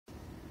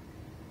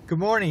Good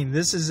morning.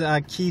 This is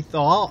Keith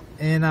All,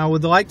 and I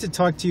would like to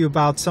talk to you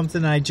about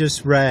something I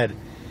just read.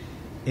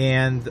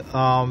 And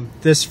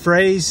this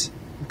phrase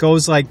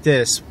goes like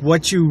this: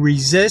 what you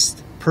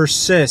resist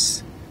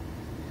persists.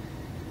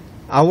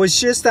 I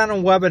was just on a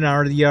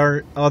webinar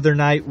the other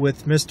night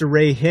with Mr.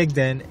 Ray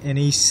Higdon, and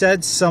he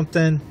said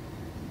something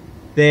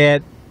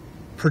that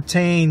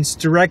pertains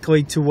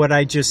directly to what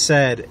I just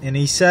said. And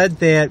he said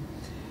that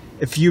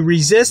if you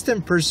resist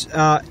in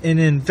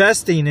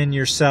investing in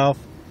yourself,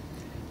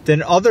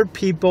 then other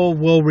people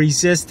will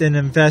resist in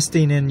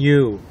investing in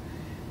you.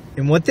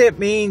 And what that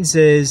means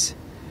is,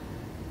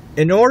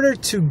 in order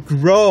to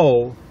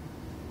grow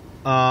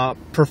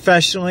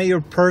professionally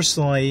or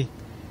personally,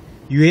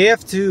 you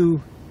have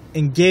to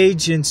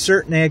engage in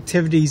certain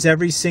activities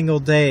every single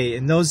day.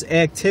 And those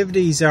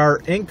activities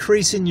are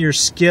increasing your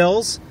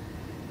skills,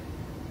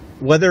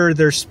 whether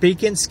they're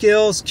speaking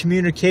skills,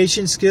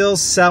 communication skills,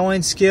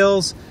 selling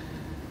skills,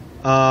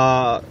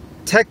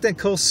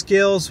 technical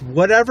skills,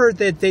 whatever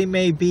that they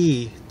may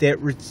be that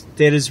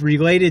is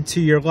related to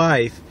your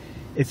life.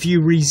 If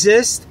you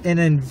resist in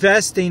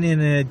investing in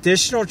an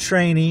additional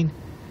training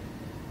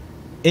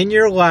in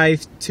your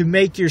life to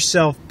make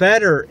yourself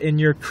better in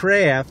your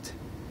craft,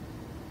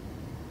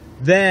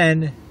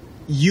 then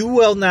you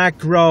will not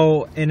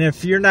grow. And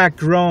if you're not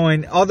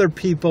growing, other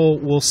people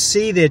will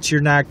see that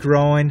you're not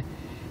growing,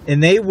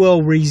 and they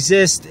will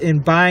resist in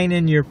buying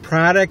in your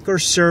product or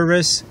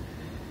service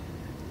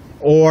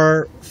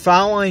or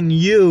following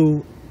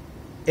you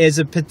as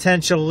a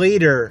potential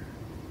leader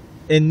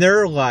in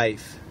their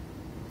life.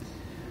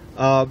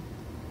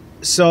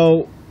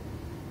 So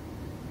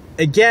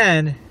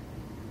again,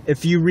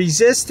 if you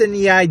resist in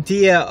the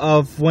idea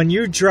of when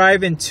you're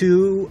driving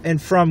to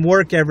and from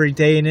work every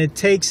day and it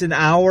takes an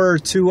hour or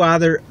two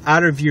out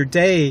of your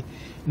day,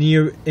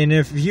 and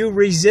if you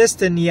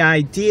resist in the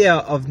idea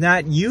of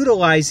not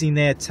utilizing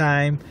that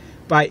time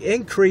by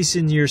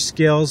increasing your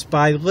skills,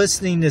 by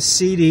listening to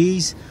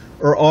CDs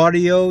or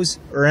audios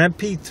or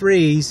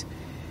MP3s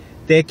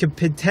that could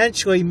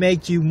potentially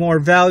make you more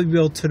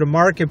valuable to the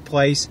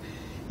marketplace,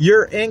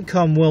 your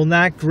income will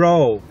not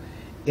grow,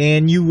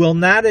 and you will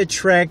not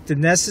attract the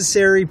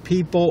necessary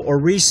people or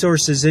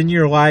resources in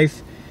your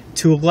life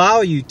to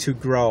allow you to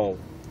grow.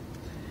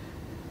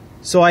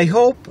 So I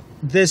hope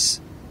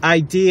this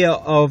idea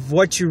of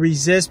what you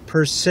resist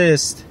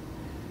persists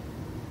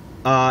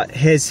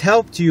has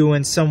helped you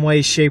in some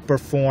way, shape, or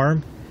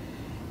form.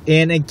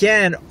 And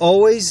again,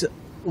 always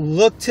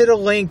look to the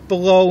link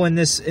below in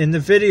the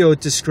video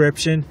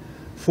description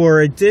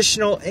for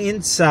additional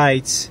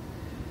insights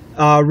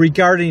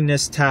regarding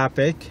this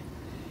topic.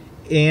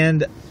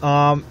 And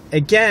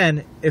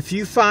again, if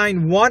you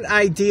find one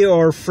idea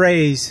or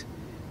phrase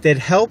that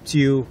helped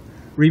you,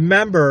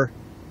 remember,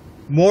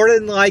 more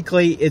than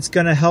likely it's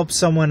going to help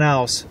someone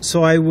else.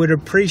 So I would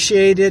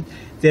appreciate it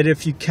that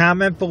if you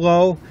comment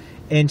below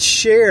and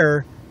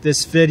share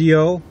this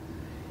video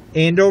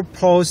and or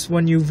post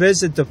when you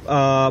visit the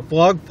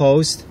blog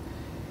post,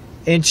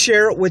 and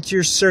share it with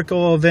your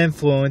circle of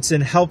influence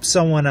and help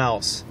someone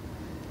else.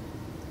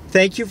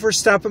 Thank you for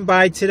stopping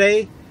by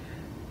today.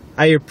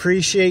 I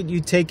appreciate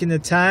you taking the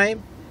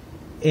time,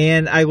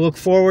 and I look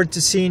forward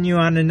to seeing you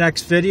on the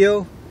next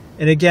video.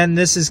 And again,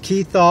 this is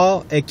Keith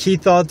All at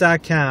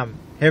keithall.com.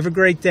 Have a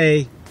great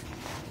day.